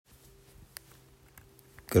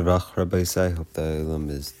Good Rabba. I hope the Lulav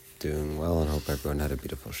is doing well and hope everyone had a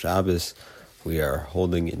beautiful Shabbos. We are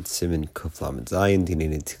holding in Siman Kuf Lamed Zayin,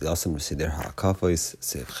 Dinei Tilasan V'Sider Hakafos,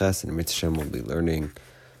 Simchas, and Mitzvah will be learning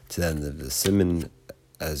to the end of the Siman,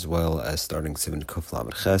 as well as starting Siman Kuf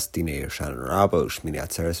Lamed Ches, Dinei Hoshana and Rabba, Shmini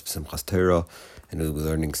Atzeres, Simchas Torah, and we'll be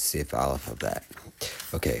learning Sif Aleph of that.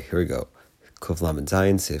 Okay, here we go. Kuf Lamed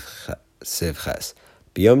Zayin, Sif Ches.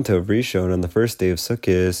 B'yom Tov Rishon, on the first day of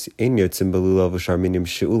Sukkot, ein yotzim b'lulav v'shar minim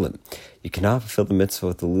she'ulim. You cannot fulfill the mitzvah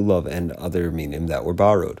with the lulav and other minim that were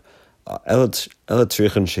borrowed. Ela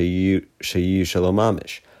tzrichen sheyu shalom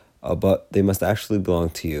mamish. But they must actually belong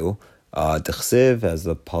to you. D'chsiv, as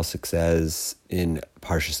the pasuk says in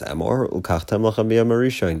Parshas Emor, ukachtem lachem b'yom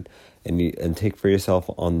harishon, and take for yourself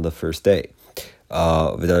on the first day.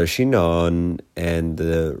 V'darshinon, and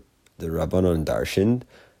the Rabbanon darshaned,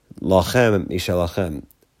 lachem mishalachem,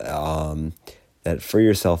 that for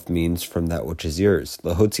yourself means from that which is yours.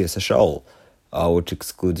 Lahotzias hashal, which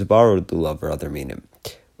excludes borrowed lulav or other minim.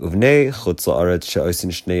 Uvnei chutz la'aretz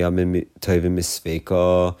she'osin shnei yamim tovim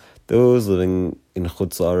misveika, those living in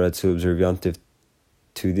chutz la'aretz who observe yantiv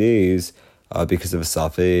 2 days because of a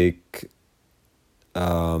safek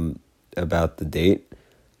about the date.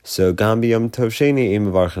 So gam b'yom tov sheni im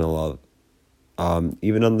mevarchen alav.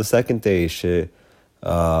 Even on the second day, you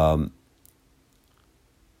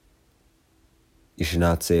should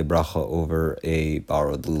not say a bracha over a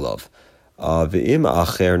borrowed lulav.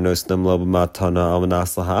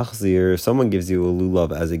 If someone gives you a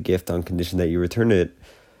lulav as a gift on condition that you return it,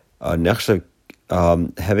 it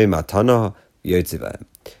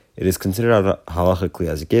is considered halachically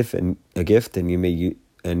as a gift,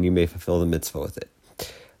 and you may fulfill the mitzvah with it.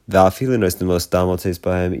 Even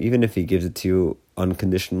if he gives it to you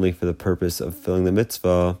unconditionally for the purpose of fulfilling the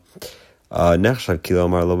mitzvah, it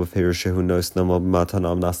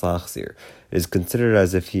is considered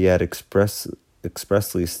as if he had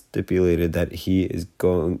expressly stipulated that he's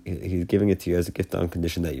giving it to you as a gift on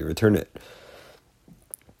condition that you return it.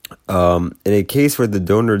 In a case where the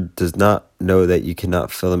donor does not know that you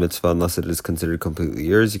cannot fulfill the mitzvah unless it is considered completely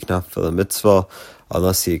yours, you cannot fulfill the mitzvah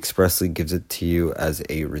unless he expressly gives it to you as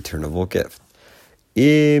a returnable gift.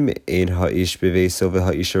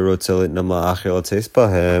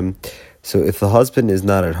 So if the husband is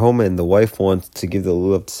not at home and the wife wants to give the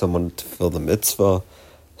lulav to someone to fulfill the mitzvah,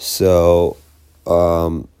 so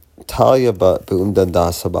talia be'umdan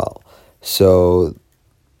das habal. So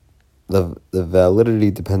the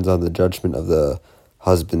validity depends on the judgment of the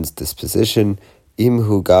husband's disposition.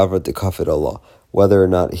 Imhu gavra dekafid Allah, whether or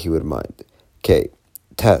not he would mind. Okay,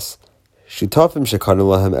 Tess. Shutafim shekanu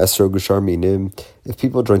lahem esrog ushar minim. If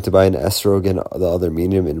people join to buy an esrog and the other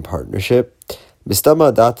minim in partnership,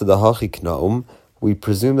 mistama data the hachiknaum, we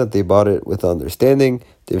presume that they bought it with understanding.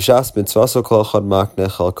 Divshas mitzvaso kol chad makne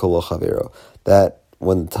chal kol chavero. That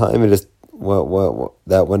when it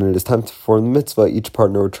is time to perform the mitzvah, each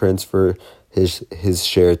partner will transfer his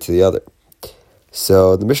share to the other.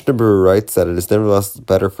 So the Mishnah Berurah writes that it is nevertheless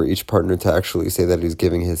better for each partner to actually say that he's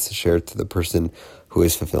giving his share to the person who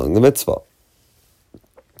is fulfilling the mitzvah.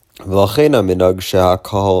 Therefore,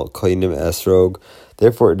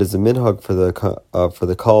 it is a minhag for the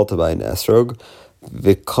kal to buy an esrog,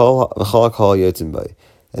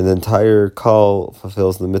 and the entire kal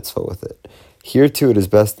fulfills the mitzvah with it. Here too, it is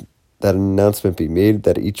best that an announcement be made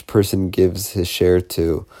that each person gives his share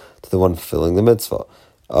to the one fulfilling the mitzvah.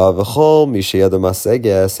 And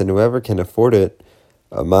whoever can afford it,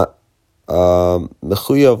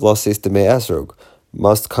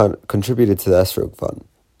 must contribute it to the esrog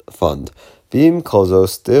fund. V'im kolzo,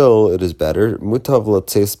 still it is better mutav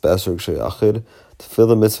l'tzeis be'esrog sheyachid, to fill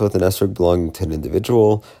the mitzvah with an esrog belonging to an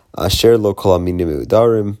individual. Asher lo kol aminim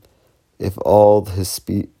udarim, if all his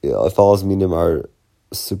minim are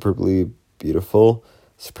superbly beautiful.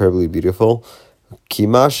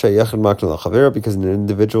 Kima sheyachid makna l'chavera, because an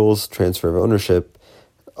individual's transfer of ownership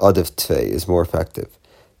adif tvei is more effective.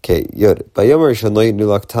 Okay, Yod. On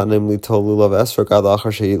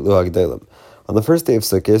the first day of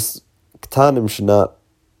Sukkot, Ktanim should not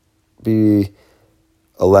be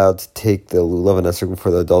allowed to take the lulav and esrog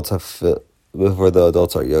before the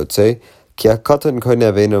adults are yotze.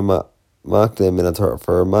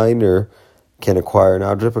 For a minor can acquire an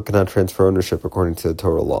object but cannot transfer ownership according to the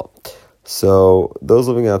Torah law. So those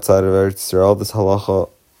living outside of Eretz Yisrael, this halacha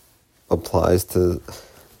applies to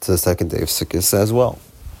the second day of Sukkot as well.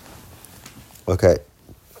 Okay,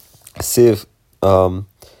 Siv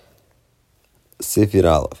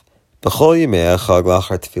Yiralev. On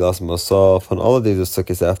all the days of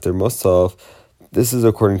Sukkot after Musaf, this is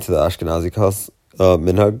according to the Ashkenazi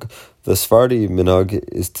minhag. The Sephardi minhag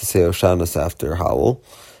is to say Hoshana after Howl.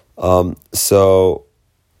 So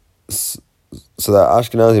that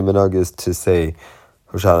Ashkenazi minhag is to say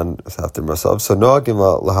Hoshana after Masav. So Noagim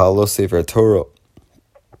lahalo sefer Torah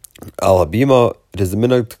al bima. It is the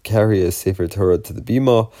minhag to carry a sefer Torah to the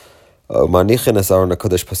bima. Manichin es Aron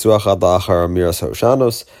HaKodesh pasuach ad la'achar amiras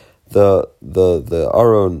Hoshanos. The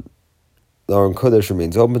Aron Kodesh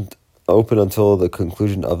remains open until the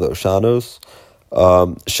conclusion of the Hoshanos.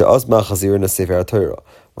 She'az ma'chazirin sefer Torah,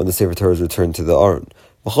 when the sefer Torah is returned to the Aron.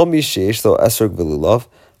 All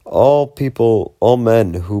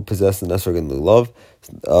men who possess an esrog and lulav,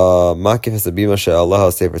 makif es bima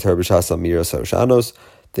she'allah sefer Torah b'shas amiras Hoshanos.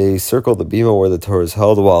 They circle the bima where the Torah is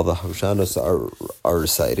held while the Hoshanos are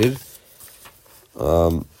recited.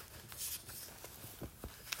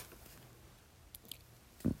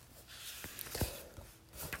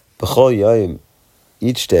 B'chol yayim,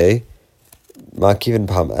 each day, makivin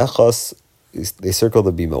pam echas, they circle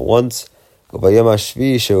the bima once. Uvayom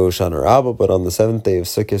hashvi she'Hoshana Rabba, but on the seventh day of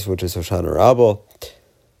Sukkot, which is Hoshana Rabba,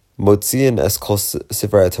 motziin es kol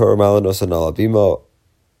sifrei Torah malanos an ala bima.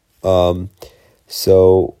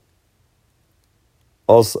 So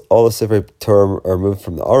all the sifrei Torah are moved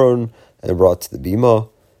from the Aron and brought to the bima.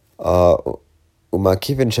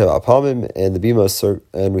 Umakivin sheva palmim, and the bima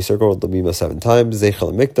and we circle the bima 7 times.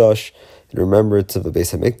 Zeichel mikdash, in remembrance of the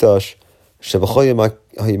Beis Hamikdash. Shebachol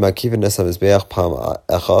yimakivin es hamizbeach pam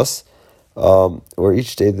echas, where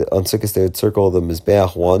each day on Sukkot they would circle the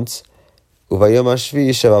mizbeach once. Uvayom hashvi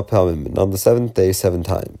sheva palmim, and on the 7th day 7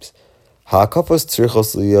 times. Hakafos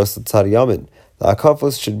tzrichos liyos tzad yamin. The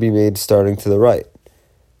Hakafos should be made starting to the right.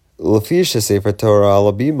 Lefish sefer Torah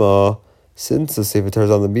al bima, since the sefer Torah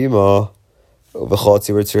is on the bima. And the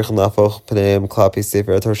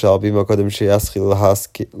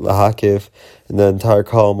entire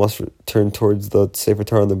column must turn towards the sefer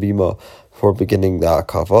Torah on the bima before beginning the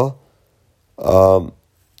Hakafah. Ve'az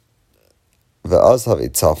have a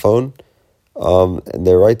tzafon, and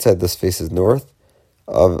their right side this faces north.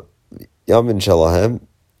 Yamin shalahem,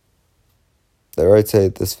 their right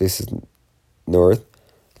side this faces north.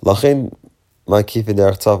 Lachen ma'kifin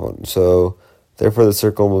derech tzafon, so therefore the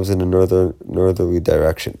circle moves in a northerly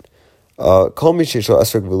direction. A person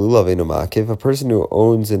who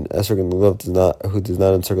owns an esrog and lulav does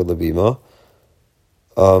not encircle the bima.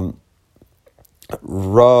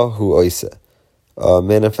 Rahu oise,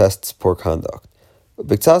 manifests poor conduct.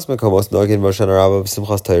 In some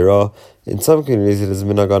communities it is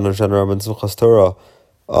minhag on Hoshana Rabba and Simchas Torah.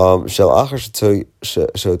 Shel achar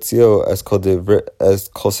shehotzio as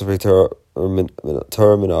kol sefer Torah min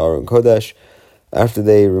Aron Kodesh. After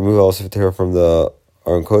they remove all sefer Torah from the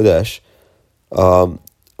Aron Kodesh,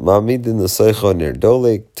 ma'amidin the seicha near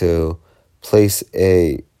dolik, to place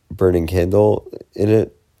a burning candle in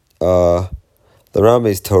it. The Rambam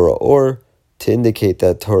is Torah, or to indicate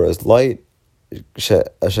that Torah is light.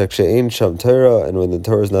 She'ein sham Torah, and when the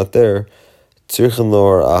Torah is not there, tzirchen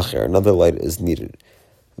lo acher, another light is needed.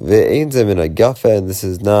 Ve'ein ze minhag gafe, and this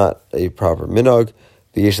is not a proper minhag.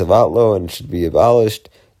 V'yesh levatlo, and it should be abolished.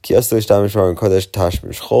 Ki aslo yishtamish Aron Kodesh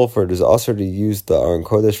tashmish chol, for it is also to use the Aron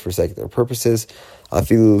Kodesh for secular purposes,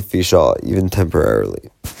 afilu fisha, even temporarily.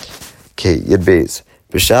 Okay, Yud Beis.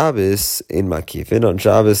 B'Shabbos in makifin, on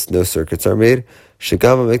Shabbos no circuits are made.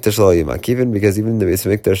 Shegam mikdash lo makifin, because even in the Beis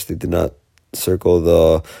Hamikdash they did not circle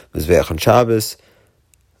the mizbeach on Shabbos.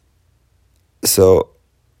 So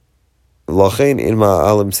lachein in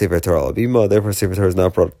ma'alim sefer Torah al bima, therefore sefer Torah is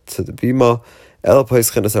not brought to the bima. Ela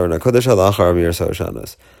poischin es Aron HaKodesh al achar amiras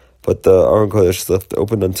Hoshanas, but the Aron Kodesh is left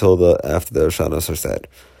open until after the Hoshanas are said.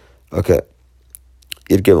 Okay.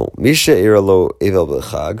 Yud Gimel. Misha ira lo evel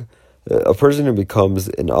b'chag, a person who becomes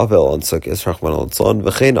an avel on Sukkot, Rachman al Tzon,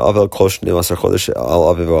 v'chein avel kol shnei asar chodesh al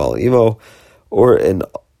aviv or al imo, or an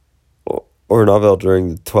avel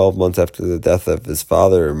during the 12 months after the death of his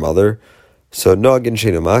father or mother. So noagin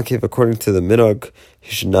sheinu makiv, according to the minhag,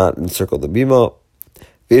 he should not encircle the bima.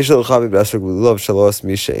 But he should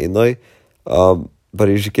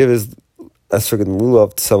give his esrog and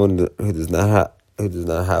lulav to someone who does not have a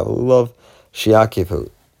lulav, shiakiv,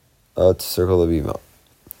 to circle the bima.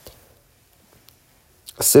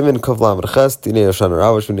 Siman Kov Lamed Ches Dinei Hoshana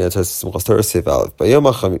Rabba Shmini Atzeres Simchas Torah Seif Aleph. B'yom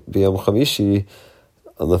Chamishi,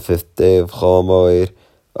 on the 5th day of Chol Moed,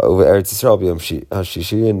 over Eretz Yisrael b'yom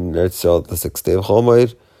Hashishi, and Eretz Yisrael the 6th day of Chol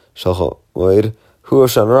Moed, Shal Chol Moed, Hu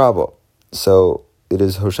Hoshana Rabba. So it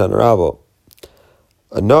is Hoshana Rabba.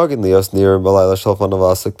 A Nogin Lios near Balayla Shalfan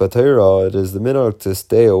Avasik B'Torah. It is the minhag to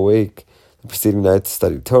stay awake the preceding night to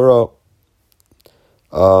study Torah.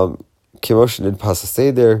 Kimoshin in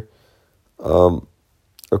Pasaseder.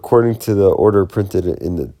 According to the order printed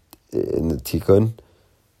in in the Tikkun.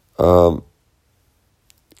 The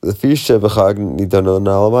feast Shevachag Nidana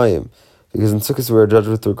Nalamayim, because in Sukkot we are judged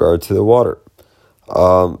with regard to the water.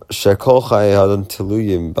 Shekol Chai Hadam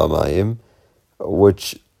Tiluyim Bamayim,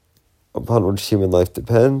 upon which human life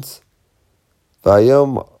depends.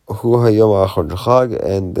 Vayom Hu Hayom Achron Chag,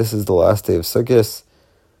 and this is the last day of Sukkot.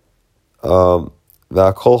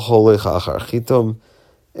 Va'kol Cholech Achar Chitom,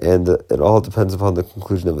 and it all depends upon the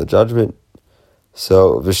conclusion of the judgment.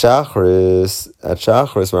 So v'shachris at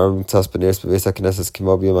shachris ma'arvim tas b'neis b'veis haKnesses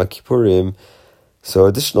kimo b'yom HaKippurim. So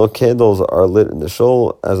additional candles are lit in the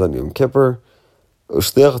shul as on Yom Kippur.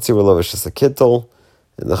 Ushliach tzibur lavish is a kittel,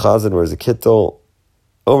 and the chazan wears a kittel.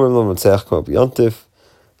 Omrim lam natzeach kimo b'yontif.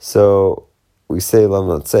 So we say lam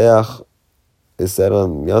natzeach is said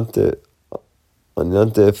on yontif.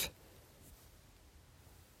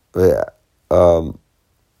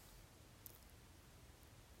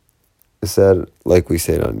 It said, like we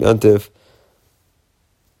say it on Yantif.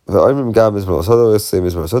 V'omrim gam mizmor soda, same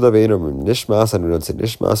mizmor soda, ve'in omrim nishmas, and we don't say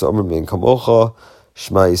nishmas. Omrim in kamocha,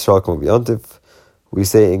 Shema Yisrael kamo b'Yantif. We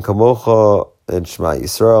say in kamocha and Shema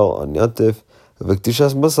Yisrael on Yantif.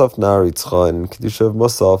 V'kedushas musaf na'aritzcha, and kedusha of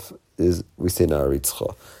musaf is we say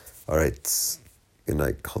na'aritzcha. All right, good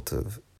night, Kultiv.